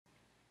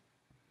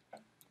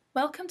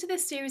Welcome to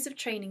this series of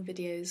training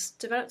videos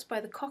developed by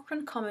the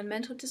Cochrane Common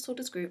Mental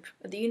Disorders Group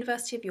at the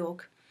University of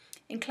York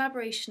in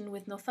collaboration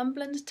with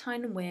Northumberland,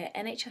 Tyne and Wear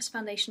NHS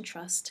Foundation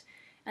Trust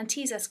and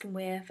Tees and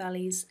Wear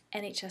Valley's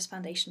NHS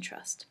Foundation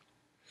Trust.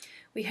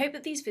 We hope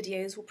that these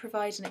videos will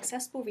provide an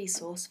accessible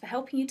resource for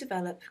helping you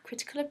develop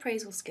critical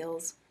appraisal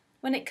skills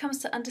when it comes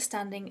to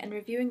understanding and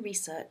reviewing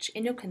research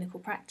in your clinical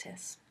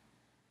practice.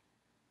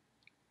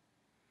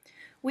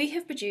 We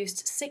have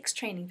produced 6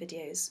 training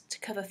videos to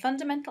cover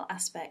fundamental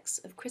aspects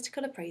of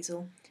critical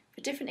appraisal for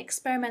different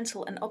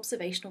experimental and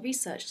observational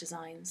research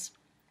designs.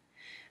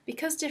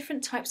 Because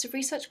different types of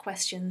research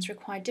questions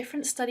require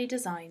different study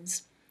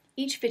designs,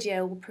 each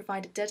video will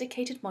provide a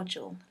dedicated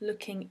module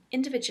looking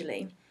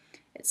individually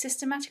at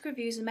systematic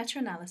reviews and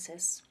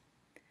meta-analysis,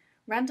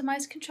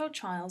 randomised controlled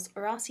trials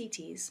or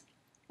RCTs,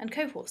 and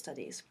cohort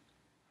studies.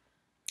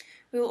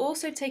 We will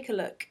also take a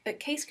look at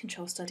case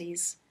control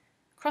studies,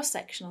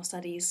 cross-sectional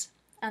studies,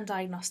 and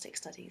diagnostic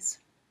studies.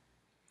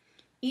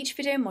 Each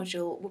video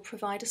module will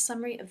provide a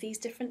summary of these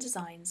different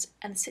designs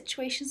and the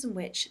situations in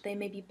which they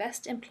may be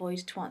best employed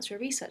to answer a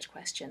research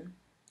question.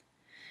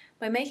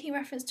 By making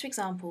reference to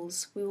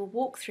examples, we will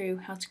walk through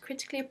how to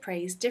critically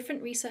appraise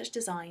different research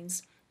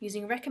designs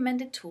using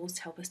recommended tools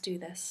to help us do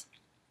this.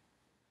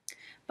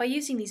 By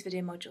using these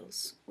video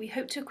modules, we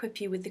hope to equip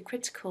you with the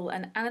critical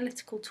and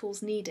analytical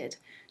tools needed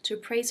to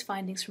appraise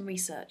findings from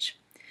research,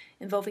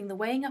 involving the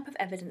weighing up of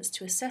evidence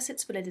to assess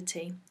its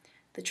validity,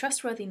 the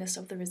trustworthiness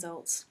of the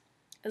results,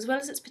 as well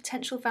as its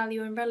potential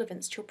value and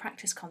relevance to your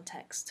practice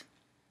context.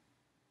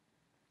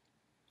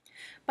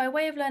 By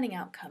way of learning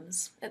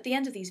outcomes, at the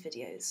end of these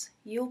videos,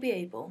 you'll be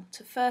able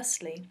to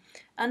firstly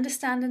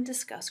understand and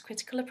discuss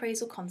critical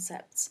appraisal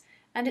concepts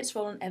and its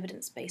role in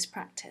evidence-based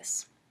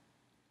practice.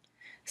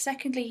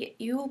 Secondly,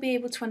 you will be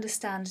able to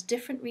understand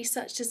different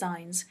research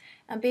designs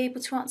and be able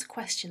to answer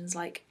questions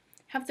like,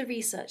 have the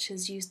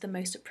researchers used the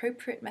most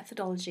appropriate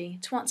methodology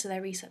to answer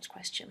their research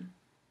question?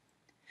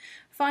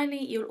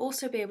 Finally, you'll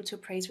also be able to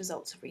appraise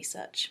results of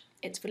research,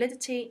 its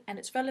validity and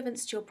its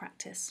relevance to your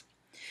practice.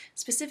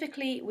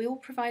 Specifically, we will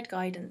provide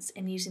guidance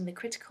in using the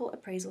Critical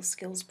Appraisal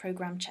Skills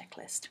Programme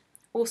Checklist,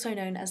 also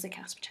known as the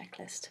CASP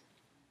checklist.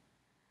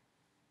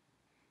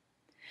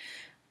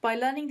 By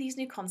learning these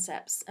new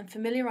concepts and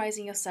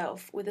familiarising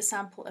yourself with a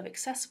sample of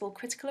accessible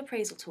critical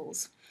appraisal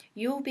tools,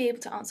 you will be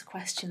able to answer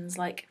questions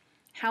like,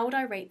 how would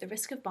I rate the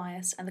risk of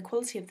bias and the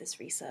quality of this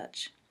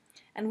research?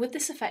 And would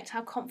this affect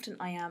how confident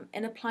I am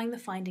in applying the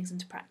findings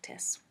into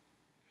practice?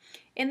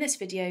 In this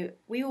video,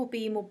 we will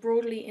be more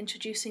broadly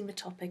introducing the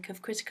topic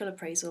of critical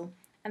appraisal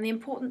and the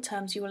important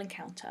terms you will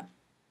encounter.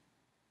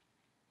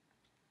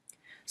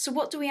 So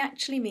what do we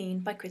actually mean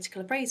by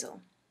critical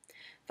appraisal?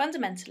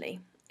 Fundamentally,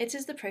 it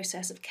is the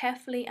process of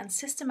carefully and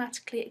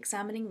systematically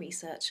examining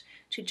research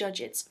to judge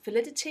its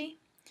validity,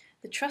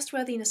 the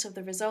trustworthiness of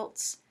the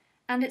results,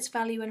 and its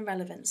value and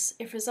relevance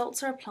if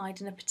results are applied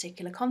in a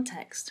particular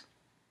context.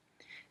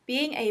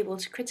 Being able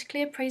to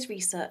critically appraise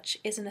research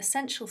is an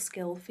essential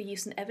skill for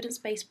use in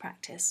evidence-based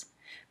practice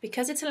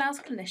because it allows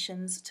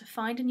clinicians to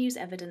find and use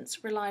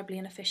evidence reliably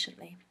and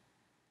efficiently.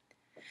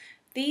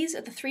 These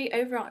are the 3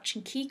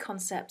 overarching key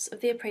concepts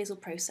of the appraisal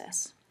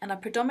process and are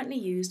predominantly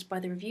used by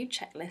the review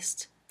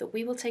checklist that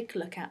we will take a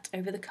look at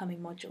over the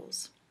coming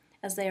modules,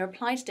 as they are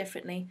applied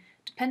differently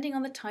depending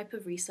on the type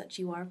of research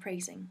you are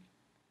appraising.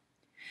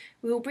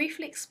 We will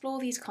briefly explore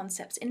these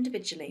concepts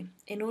individually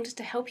in order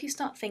to help you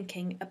start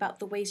thinking about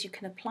the ways you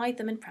can apply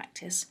them in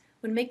practice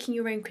when making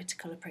your own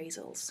critical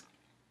appraisals.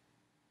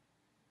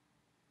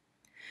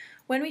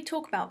 When we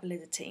talk about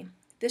validity,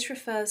 this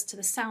refers to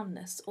the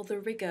soundness or the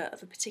rigour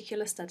of a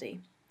particular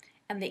study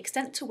and the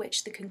extent to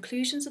which the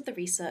conclusions of the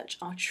research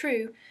are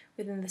true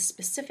within the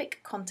specific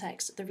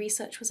context the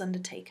research was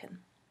undertaken.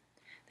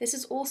 This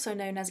is also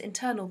known as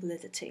internal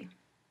validity.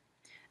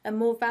 A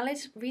more valid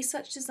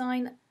research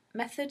design,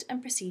 method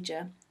and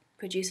procedure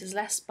produces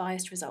less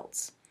biased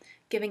results,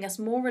 giving us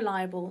more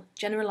reliable,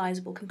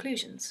 generalisable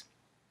conclusions.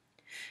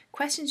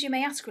 Questions you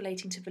may ask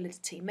relating to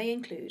validity may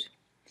include,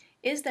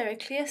 is there a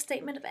clear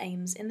statement of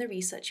aims in the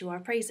research you are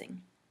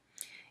appraising?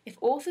 If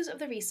authors of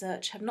the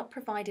research have not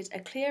provided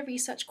a clear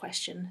research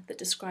question that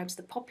describes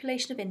the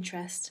population of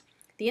interest,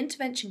 the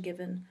intervention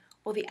given,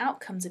 or the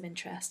outcomes of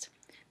interest,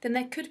 then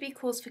there could be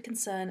cause for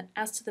concern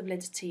as to the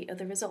validity of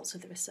the results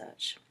of the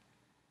research.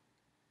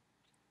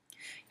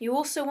 You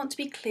also want to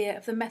be clear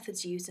of the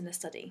methods used in a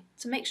study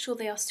to make sure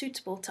they are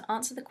suitable to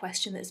answer the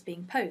question that is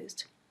being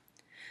posed.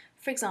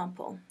 For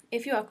example,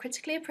 if you are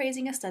critically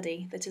appraising a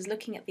study that is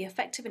looking at the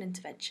effect of an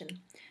intervention,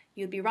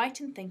 you would be right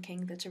in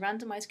thinking that a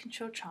randomised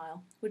controlled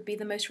trial would be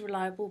the most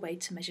reliable way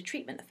to measure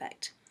treatment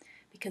effect,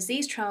 because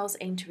these trials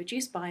aim to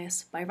reduce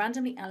bias by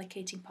randomly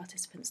allocating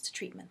participants to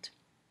treatment.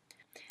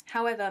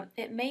 However,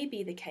 it may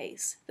be the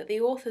case that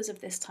the authors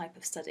of this type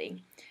of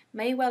study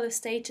may well have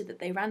stated that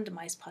they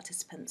randomised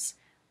participants,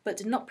 but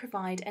did not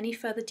provide any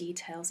further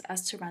details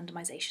as to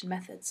randomisation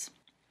methods.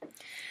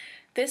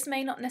 This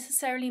may not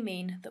necessarily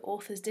mean that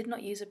authors did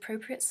not use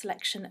appropriate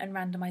selection and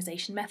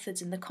randomisation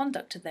methods in the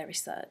conduct of their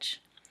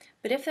research,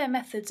 But if their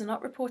methods are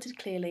not reported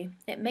clearly,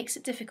 it makes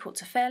it difficult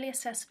to fairly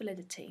assess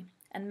validity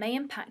and may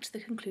impact the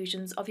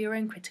conclusions of your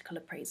own critical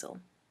appraisal.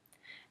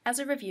 As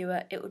a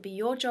reviewer, it would be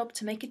your job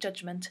to make a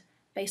judgment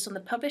based on the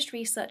published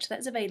research that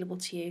is available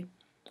to you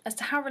as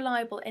to how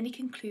reliable any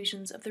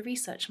conclusions of the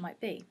research might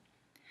be,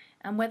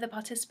 and whether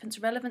participants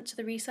relevant to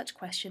the research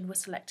question were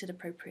selected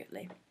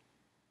appropriately.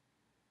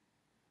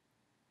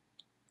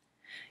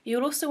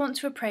 You'll also want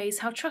to appraise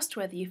how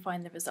trustworthy you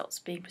find the results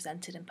being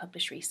presented in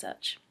published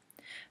research.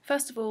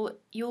 First of all,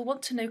 you'll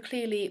want to know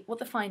clearly what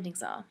the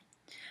findings are,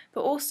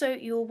 but also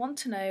you'll want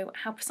to know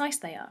how precise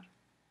they are.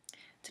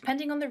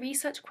 Depending on the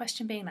research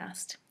question being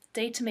asked,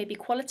 data may be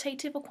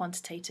qualitative or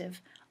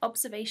quantitative,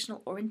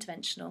 observational or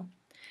interventional,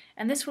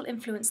 and this will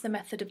influence the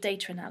method of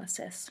data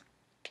analysis.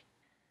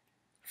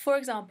 For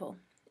example,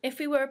 if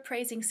we were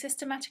appraising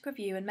systematic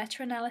review and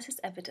meta-analysis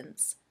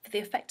evidence for the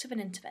effect of an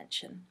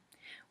intervention,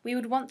 we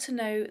would want to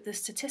know the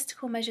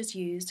statistical measures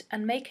used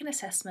and make an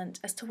assessment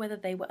as to whether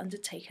they were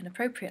undertaken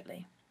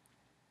appropriately.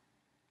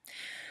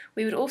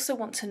 We would also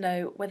want to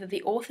know whether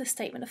the author's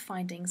statement of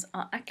findings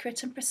are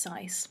accurate and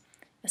precise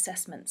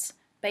assessments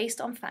based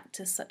on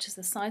factors such as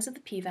the size of the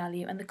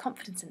p-value and the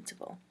confidence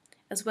interval,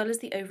 as well as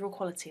the overall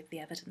quality of the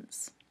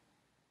evidence.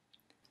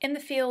 In the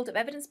field of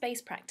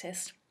evidence-based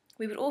practice,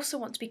 we would also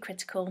want to be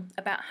critical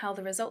about how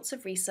the results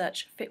of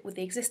research fit with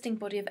the existing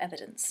body of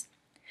evidence.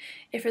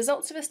 If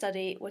results of a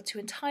study were to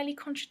entirely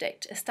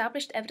contradict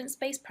established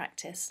evidence-based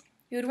practice,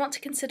 you would want to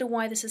consider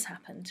why this has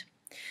happened.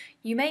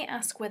 You may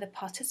ask whether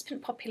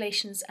participant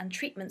populations and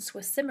treatments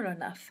were similar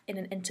enough in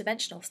an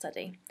interventional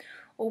study,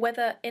 or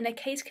whether in a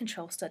case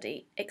control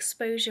study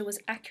exposure was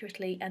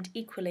accurately and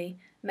equally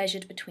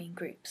measured between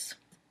groups.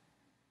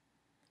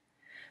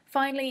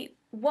 Finally,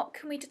 what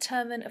can we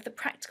determine of the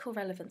practical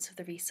relevance of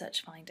the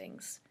research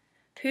findings?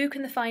 Who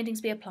can the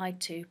findings be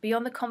applied to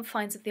beyond the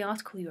confines of the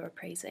article you are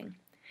appraising?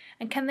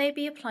 And can they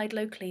be applied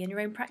locally in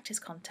your own practice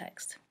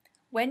context?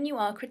 When you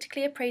are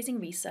critically appraising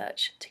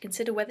research to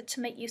consider whether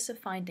to make use of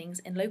findings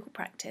in local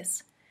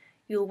practice,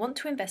 you will want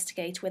to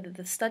investigate whether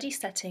the study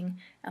setting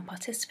and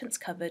participants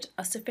covered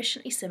are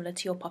sufficiently similar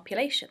to your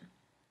population.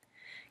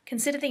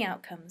 Consider the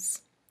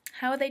outcomes.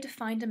 How are they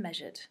defined and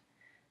measured?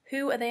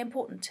 Who are they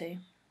important to?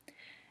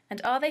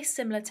 And are they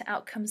similar to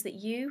outcomes that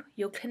you,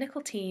 your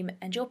clinical team,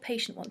 and your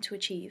patient want to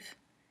achieve?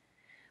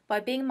 By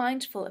being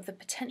mindful of the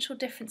potential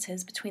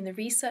differences between the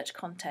research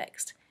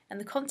context and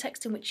the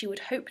context in which you would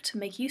hope to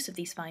make use of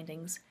these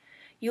findings,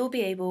 you'll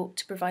be able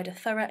to provide a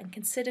thorough and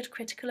considered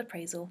critical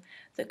appraisal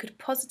that could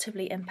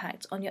positively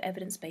impact on your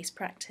evidence-based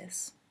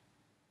practice.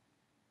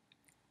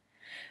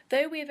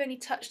 Though we have only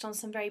touched on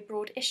some very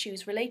broad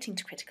issues relating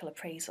to critical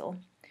appraisal,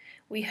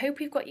 we hope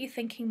we've got you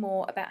thinking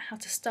more about how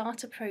to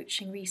start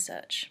approaching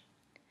research.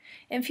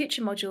 In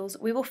future modules,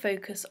 we will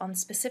focus on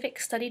specific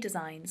study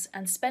designs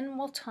and spend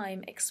more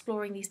time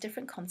exploring these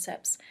different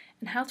concepts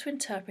and how to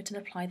interpret and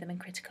apply them in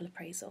critical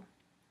appraisal.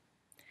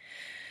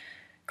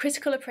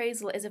 Critical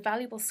appraisal is a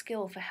valuable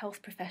skill for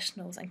health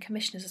professionals and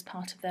commissioners as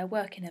part of their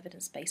work in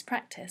evidence-based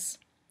practice.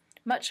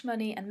 Much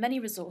money and many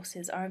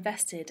resources are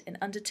invested in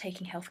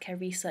undertaking healthcare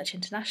research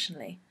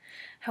internationally.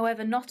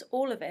 However, not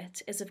all of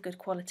it is of good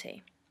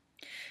quality.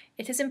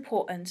 It is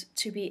important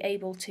to be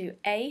able to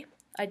A.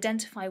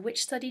 Identify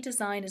which study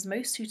design is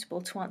most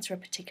suitable to answer a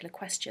particular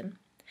question.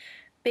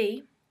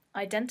 B.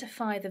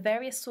 Identify the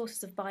various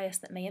sources of bias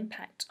that may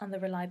impact on the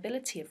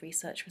reliability of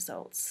research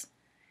results.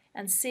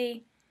 And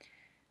C.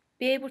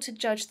 Be able to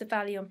judge the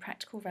value and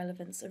practical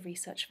relevance of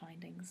research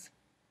findings.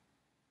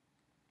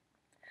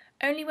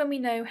 Only when we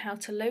know how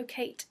to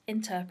locate,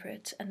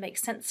 interpret, and make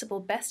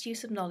sensible best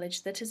use of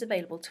knowledge that is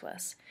available to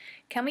us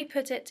can we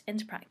put it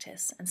into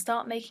practice and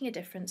start making a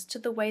difference to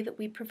the way that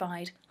we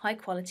provide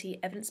high-quality,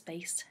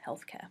 evidence-based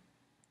healthcare.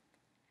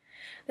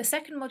 The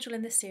second module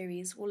in this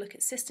series will look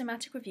at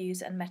systematic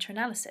reviews and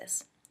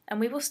meta-analysis, and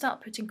we will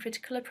start putting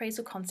critical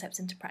appraisal concepts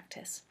into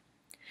practice.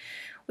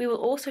 We will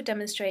also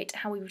demonstrate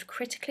how we would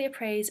critically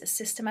appraise a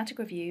systematic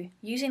review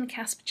using the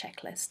CASP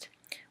checklist,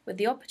 with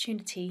the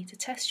opportunity to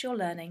test your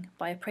learning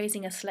by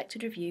appraising a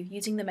selected review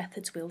using the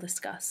methods we'll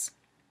discuss.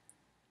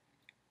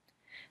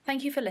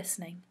 Thank you for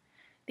listening.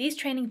 These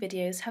training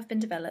videos have been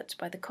developed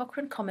by the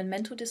Cochrane Common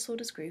Mental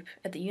Disorders Group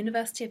at the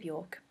University of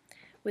York,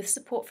 with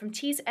support from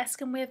Tees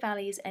Escombe Weir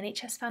Valley's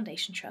NHS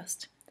Foundation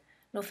Trust,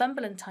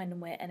 Northumberland Tyne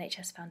and Weir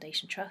NHS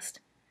Foundation Trust,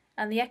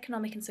 and the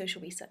Economic and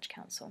Social Research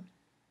Council.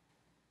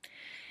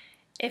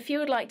 If you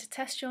would like to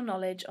test your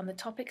knowledge on the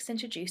topics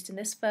introduced in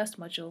this first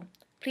module,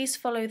 please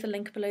follow the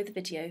link below the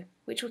video,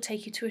 which will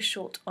take you to a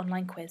short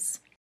online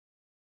quiz.